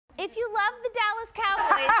If you love the Dallas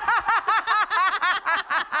Cowboys.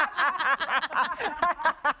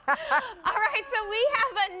 All right, so we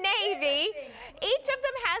have a navy. Each of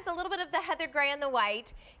them has a little bit of the heather gray and the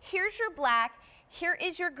white. Here's your black. Here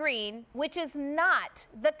is your green, which is not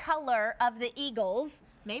the color of the Eagles.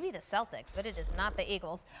 Maybe the Celtics, but it is not the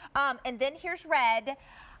Eagles. And then here's red.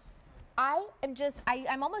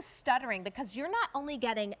 I'm almost stuttering because you're not only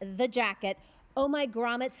getting the jacket, oh my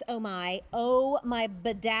grommets, oh my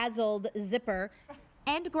bedazzled zipper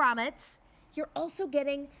and grommets, you're also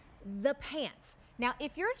getting the pants. Now,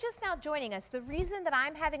 if you're just now joining us, the reason that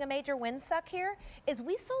I'm having a major wind suck here is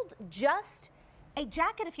we sold just a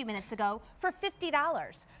jacket a few minutes ago for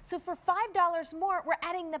 $50. So for $5 more, we're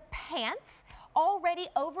adding the pants. Already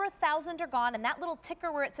over 1,000 are gone, and that little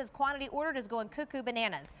ticker where it says quantity ordered is going cuckoo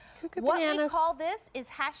bananas. What we call this is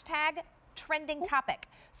hashtag trending topic.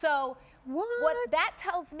 So what that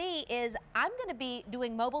tells me is I'm going to be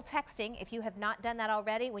doing mobile texting. If you have not done that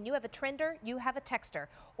already, when you have a trender, you have a texter,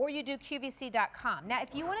 or you do QVC.com. Now,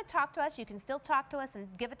 if you want to talk to us, you can still talk to us and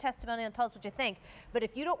give a testimonial and tell us what you think. But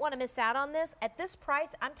if you don't want to miss out on this, at this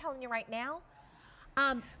price, I'm telling you right now,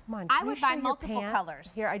 I would buy multiple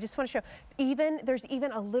colors. Here, I just want to show. There's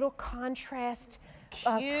even a little contrast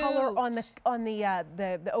color on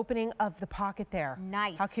the opening of the pocket there.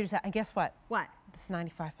 Nice. How cute is that? And guess what? What? This is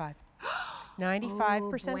 95.5.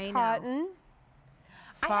 95% cotton.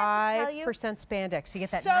 I have to tell you, 5% spandex. You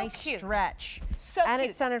get that so nice cute. stretch. So and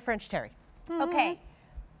cute. It's done in French terry. Okay.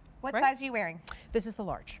 What size are you wearing? This is the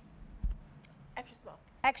large. Extra small.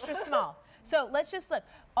 Extra small. So let's just look.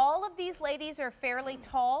 All of these ladies are fairly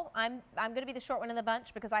tall. I'm going to be the short one in the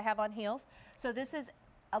bunch because I have on heels. So this is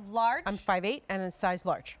a large. I'm 5'8" and in size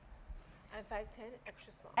large. I'm 5'10",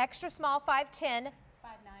 extra small. Extra small, 5'10". 5'9",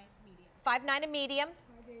 medium. 5'9", a medium.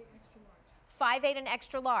 5'8", extra large. 5'8", and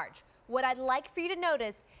extra large. What I'd like for you to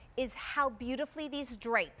notice is how beautifully these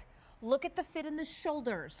drape. Look at the fit in the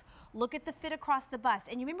shoulders. Look at the fit across the bust.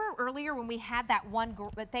 And you remember earlier when we had that one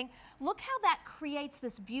thing? Look how that creates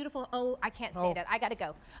this beautiful, I can't stay dead. I gotta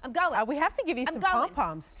go. I'm going. We have to give you some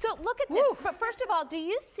pom-poms. So look at this. But first of all, do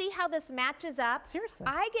you see how this matches up? Seriously.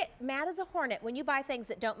 I get mad as a hornet when you buy things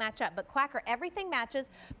that don't match up. But Quacker, everything matches.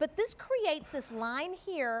 But this creates this line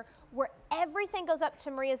here where everything goes up to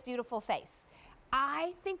Maria's beautiful face.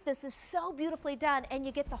 I think this is so beautifully done, and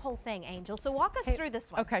you get the whole thing, Angel. So walk us through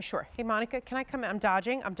this one. Okay, sure. Hey, Monica, can I come in? I'm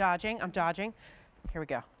dodging. Here we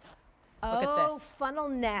go. Look at this. Funnel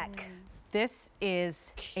neck. This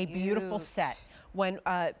is a beautiful set. When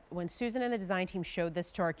Susan and the design team showed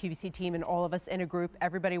this to our QVC team and all of us in a group,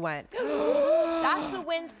 everybody went, That's a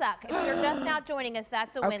wind suck. If you're just now joining us,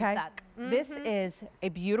 that's a wind suck. This is a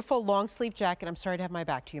beautiful long sleeve jacket. I'm sorry to have my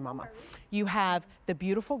back to you, Mama. You have the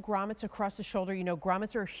beautiful grommets across the shoulder. You know,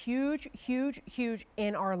 grommets are huge, huge, huge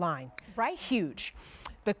in our line. Right. Huge.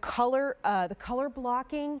 The color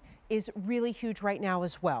blocking is really huge right now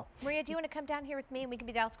as well. Maria, do you want to come down here with me and we can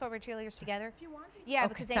be Dallas Cowboy cheerleaders together? If you want. Yeah,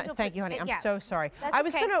 okay. Because Angel. Thank you, honey. I'm so sorry. I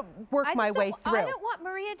was going to work my way through. I don't want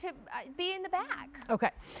Maria to be in the back.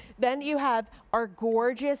 Okay. Then you have our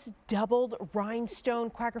gorgeous doubled rhinestone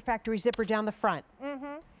Quacker Factory zipper down the front.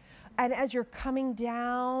 And as you're coming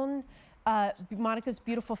down, Monica's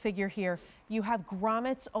beautiful figure here, you have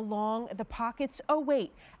grommets along the pockets. Oh,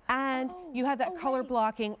 wait. And you have that color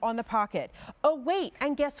blocking on the pocket. Oh, wait.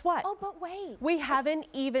 And guess what? Oh, but wait. We haven't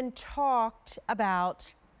even talked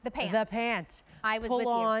about the pants. The pant. I was with you.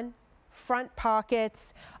 Pull on, front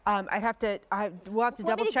pockets. We'll have to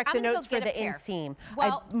double check the notes for the inseam.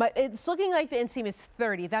 Well, it's looking like the inseam is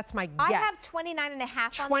 30. That's my guess. I have 29 and a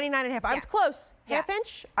half on 29 and a half. I was close. Half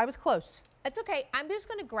inch. I was close. It's okay. I'm just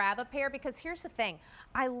going to grab a pair because here's the thing.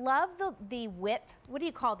 I love the width. What do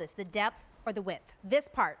you call this? The depth or the width? This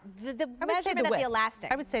part. The measurement of the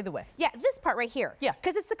elastic. I would say the width. Yeah, this part right here. Yeah.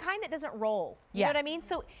 Because it's the kind that doesn't roll. You know what I mean?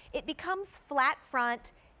 So it becomes flat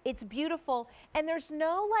front. It's beautiful. And there's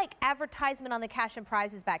no like advertisement on the cash and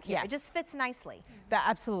prizes back here. It just fits nicely.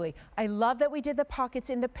 Absolutely. I love that we did the pockets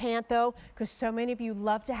in the pant though, because so many of you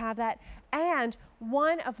love to have that. And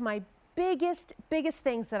one of my biggest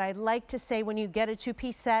things that I like to say when you get a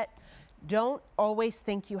two-piece set, don't always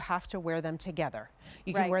think you have to wear them together.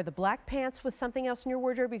 You can wear the black pants with something else in your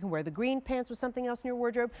wardrobe. You can wear the green pants with something else in your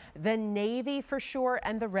wardrobe, the navy for sure,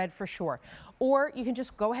 and the red for sure. Or you can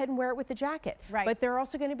just go ahead and wear it with the jacket. But there are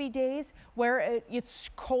also going to be days where it's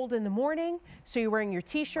cold in the morning, so you're wearing your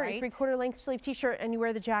t-shirt, your three-quarter length sleeve t-shirt, and you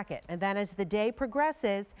wear the jacket. And then as the day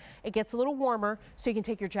progresses, it gets a little warmer, so you can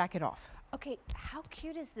take your jacket off. Okay, how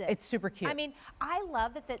cute is this? It's super cute. I mean, I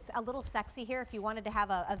love that it's a little sexy here if you wanted to have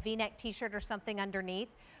a V-neck t-shirt or something underneath.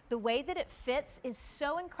 The way that it fits is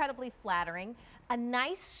so incredibly flattering. A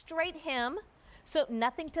nice straight hem, so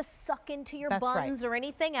nothing to suck into your buns or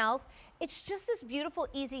anything else. It's just this beautiful,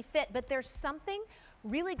 easy fit, but there's something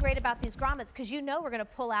really great about these grommets because you know we're going to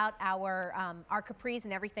pull out our capris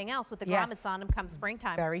and everything else with the grommets on them come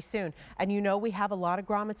springtime. Very soon. And you know we have a lot of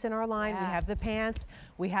grommets in our line. We have the pants.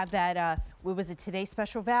 We have that, what was it, Today's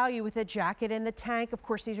Special Value with the jacket and the tank. Of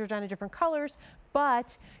course, these are done in different colors,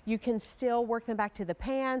 but you can still work them back to the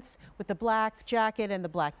pants with the black jacket and the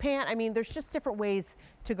black pant. I mean, there's just different ways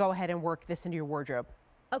to go ahead and work this into your wardrobe.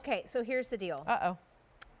 Okay, so here's the deal. Uh-oh.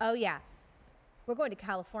 Oh, yeah. We're going to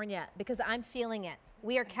California because I'm feeling it.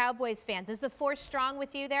 We are Cowboys fans. Is the force strong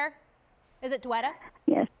with you there? Is it Dwetta?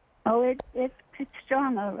 Yes. Oh, it's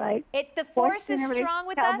strong, all right. The force is strong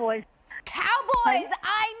with Cowboys. us? Cowboys!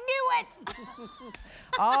 I knew it!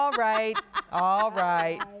 All right. All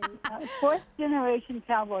right. Fourth generation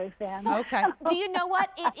Cowboy fan. Okay. Do you know what?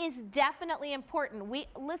 It is definitely important.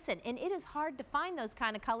 Listen, and it is hard to find those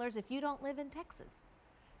kind of colors if you don't live in Texas.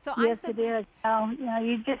 So yes, it is. You know,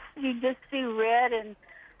 you just see red and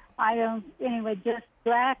anyway, just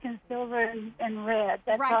black and silver and red.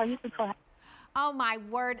 That's all you can find. Oh my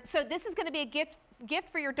word. So this is going to be a gift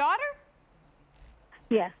for your daughter?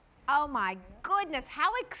 Yes. Oh my goodness,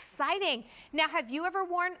 how exciting. Now, have you ever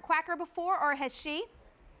worn Quacker before or has she?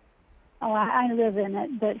 Oh, I live in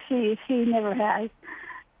it, but she never has.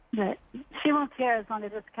 But she won't care as long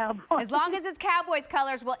as it's Cowboys. As long as it's Cowboys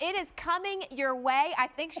colors. Well, it is coming your way. I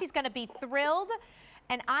think she's going to be thrilled.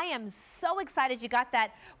 And I am so excited you got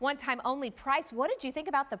that one-time only price. What did you think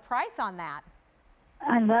about the price on that?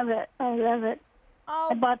 I love it. I love it. Oh,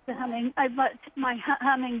 I bought my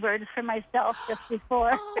hummingbirds for myself just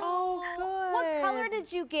before. Oh, good. What color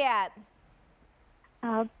did you get?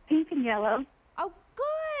 Pink and yellow. Oh,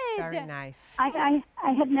 good. Very nice. I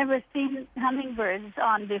had never seen hummingbirds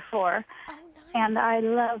on before. Oh, nice. And I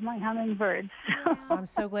love my hummingbirds. Yeah. I'm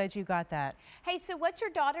so glad you got that. Hey, so what's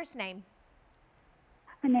your daughter's name?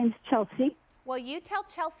 Her name's Chelsea. Well, you tell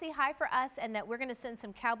Chelsea hi for us and that we're going to send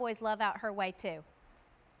some Cowboys love out her way, too.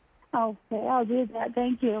 Okay, I'll do that.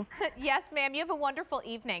 Thank you. Yes, ma'am. You have a wonderful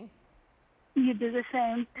evening. You do the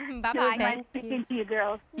same. Bye-bye. It was nice speaking to you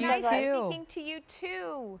girls. Nice too. speaking to you,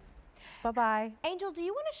 too. Bye-bye. Angel, do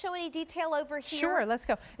you want to show any detail over here? Sure, let's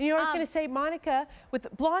go. And you know what I was going to say, Monica, with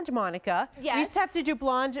blonde Monica, we used to have to do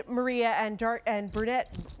blonde Maria and dark and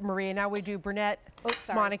brunette Maria. Now we do brunette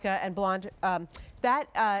Monica and blonde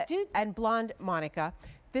and blonde Monica.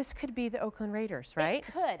 This could be the Oakland Raiders, right?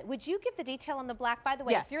 It could. Would you give the detail on the black? By the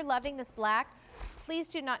way, if you're loving this black, please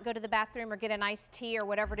do not go to the bathroom or get an iced tea or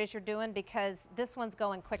whatever it is you're doing because this one's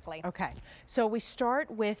going quickly. Okay, so we start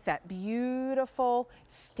with that beautiful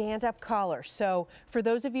stand-up collar. So for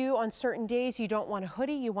those of you on certain days you don't want a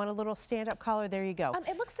hoodie, you want a little stand-up collar, there you go.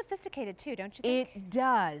 It looks sophisticated too, don't you think? It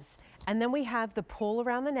does. And then we have the pull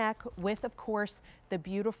around the neck with, of course, the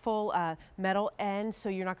beautiful metal end so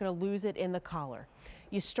you're not going to lose it in the collar.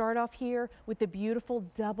 You start off here with the beautiful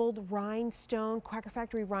doubled rhinestone, Quacker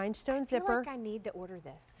Factory rhinestone zipper. I feel like I need to order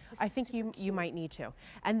this. I think you might need to.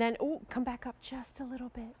 And then, come back up just a little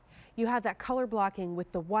bit. You have that color blocking with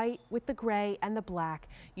the white, with the gray, and the black.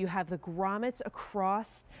 You have the grommets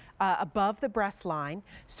across, above the breast line.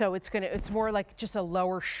 So it's more like just a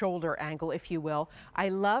lower shoulder angle, if you will. I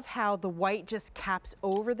love how the white just caps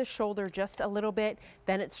over the shoulder just a little bit.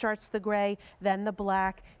 Then it starts the gray, then the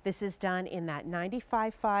black. This is done in that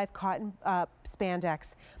 95.5 cotton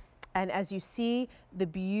spandex. And as you see, the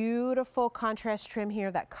beautiful contrast trim here,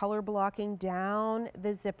 that color blocking down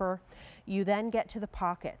the zipper, you then get to the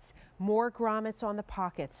pockets. More grommets on the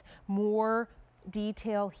pockets, more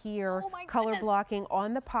detail here, color blocking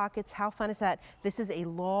on the pockets. How fun is that? This is a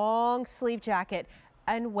long sleeve jacket.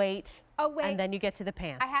 And wait. Oh, wait. And then you get to the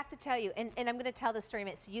pants. I have to tell you, and I'm going to tell the story in a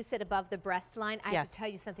minute. So you said above the breast line. I have to tell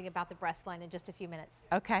you something about the breast line in just a few minutes.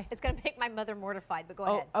 Okay. It's going to make my mother mortified, but go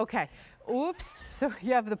ahead. Okay. Oops. So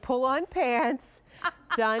you have the pull-on pants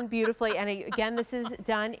done beautifully. And again, this is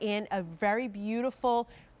done in a very beautiful,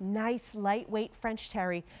 nice, lightweight French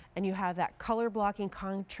terry. And you have that color blocking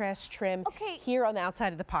contrast trim here on the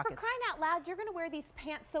outside of the pockets. For crying out loud, you're going to wear these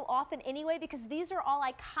pants so often anyway because these are all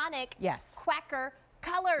iconic Quacker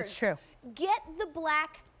colors. It's true. Get the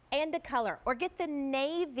black and a color, or get the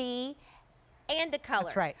navy and a color.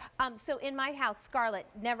 That's right. So in my house, Scarlett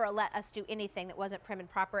never let us do anything that wasn't prim and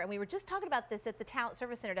proper. And we were just talking about this at the Talent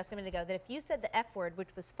Service Center desk a minute ago, that if you said the F word,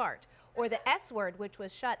 which was fart, or the S word, which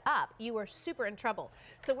was shut up, you were super in trouble.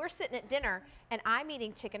 So we're sitting at dinner, and I'm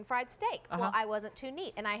eating chicken fried steak. Well, I wasn't too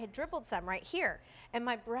neat, and I had dribbled some right here. And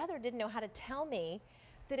my brother didn't know how to tell me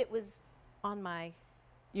that it was on my...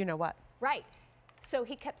 You know what? Right. So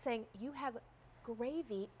he kept saying, you have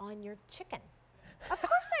gravy on your chicken. Of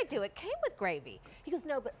course I do. It came with gravy. He goes,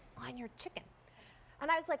 no, but on your chicken. And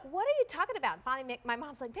I was like, what are you talking about? And finally, my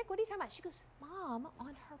mom's like, Mick, what are you talking about? She goes, Mom,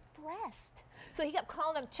 on her breast. So he kept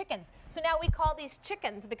calling them chickens. So now we call these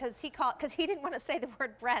chickens because he didn't want to say the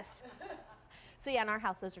word breast. So yeah, in our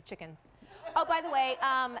house, those are chickens. Oh, by the way,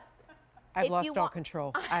 I've lost all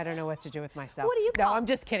control. I don't know what to do with myself. What do you call? No, I'm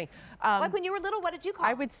just kidding. Like when you were little, what did you call?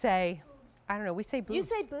 I would say, I don't know, we say boobs. You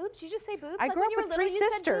say boobs? You just say boobs? I like grew when up you were with little, 3 you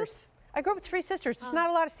sisters. said boobs? I grew up with 3 sisters. There's not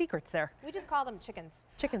a lot of secrets there. We just call them chickens.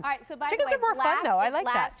 Chickens. All right, so by Chickens the way, are more fun, though. I like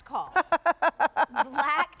last that. call.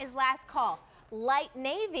 Black is last call. Light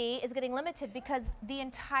navy is getting limited because the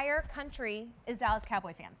entire country is Dallas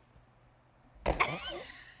Cowboy fans.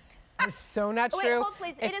 It's so not Wait, true. hold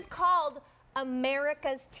please. It is called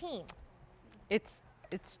America's team. It's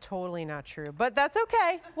totally not true, but that's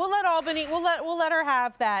okay. We'll let Albany. We'll let her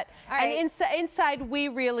have that. All right. And inside, we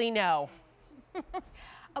really know.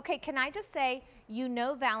 Okay, can I just say, you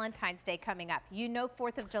know Valentine's Day coming up. You know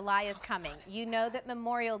 4th of July is coming. You know that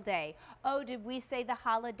Memorial Day. Oh, did we say the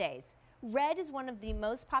holidays? Red is one of the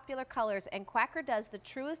most popular colors, and Quacker does the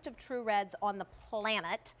truest of true reds on the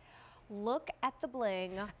planet. Look at the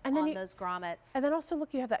bling on those grommets. And then also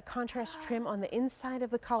look, you have that contrast trim on the inside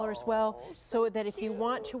of the collar as well, so that if you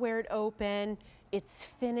want to wear it open, it's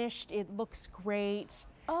finished, it looks great.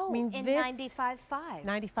 Oh, I mean, in this 95.5.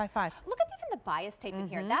 95.5. Look at even the bias tape in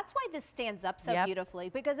here. That's why this stands up so beautifully,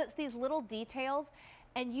 because it's these little details,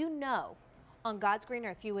 and you know, on God's green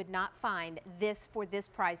earth, you would not find this for this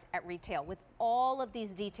price at retail with all of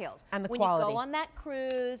these details. And the when quality. you go on that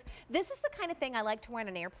cruise, this is the kind of thing I like to wear on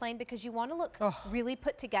an airplane, because you want to look really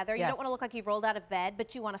put together. You don't want to look like you've rolled out of bed,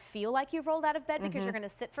 but you want to feel like you've rolled out of bed because you're going to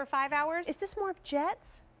sit for 5 hours. Is this more of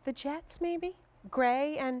jets? The jets, maybe?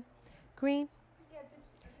 Gray and green?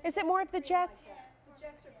 Is it more of the jets? The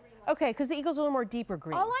Jets are green. Okay, because the Eagles are a little more deeper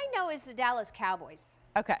green. All I know is the Dallas Cowboys.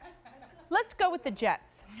 Okay. Let's go with the Jets.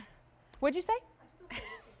 What'd you say?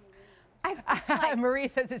 Like, Marie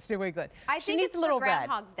says it's New England. I She think needs it's a little for red.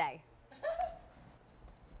 Groundhog's Day.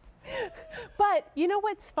 But you know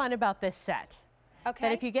what's fun about this set? Okay.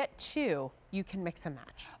 That if you get 2, you can mix and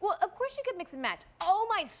match. Well, of course you could mix and match. Oh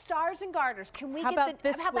my stars and garters! Can we How get about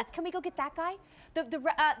this Can we go get that guy?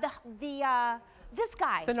 This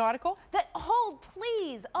guy. The nautical? Hold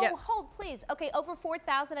please. Oh, Yes. hold please. Okay, over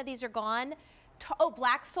 4,000 of these are gone. Oh,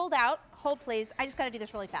 black sold out. Hold please. I just got to do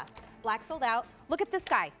this really fast. Black sold out. Look at this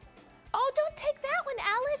guy. Oh, don't take that one,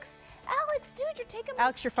 Alex. Alex, dude, you're taking my...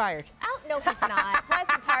 Alex, you're fired. No, he's not.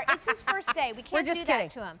 Bless his heart. It's his first day. We can't just do kidding. that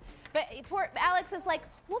to him. But poor Alex is like,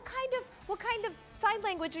 what kind of sign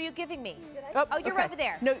language are you giving me? Oh, you're okay. over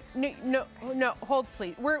there. No, hold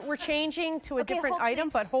please. We're changing to a different hold, item,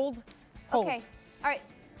 please. but hold. Okay. All right.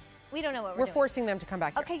 We don't know what we're doing. forcing them to come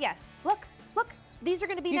back here. Okay, yes. Look. These are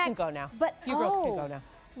going to be You next. can go now. But You girls can go now.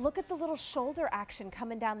 Look at the little shoulder action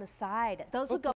coming down the side. Those would go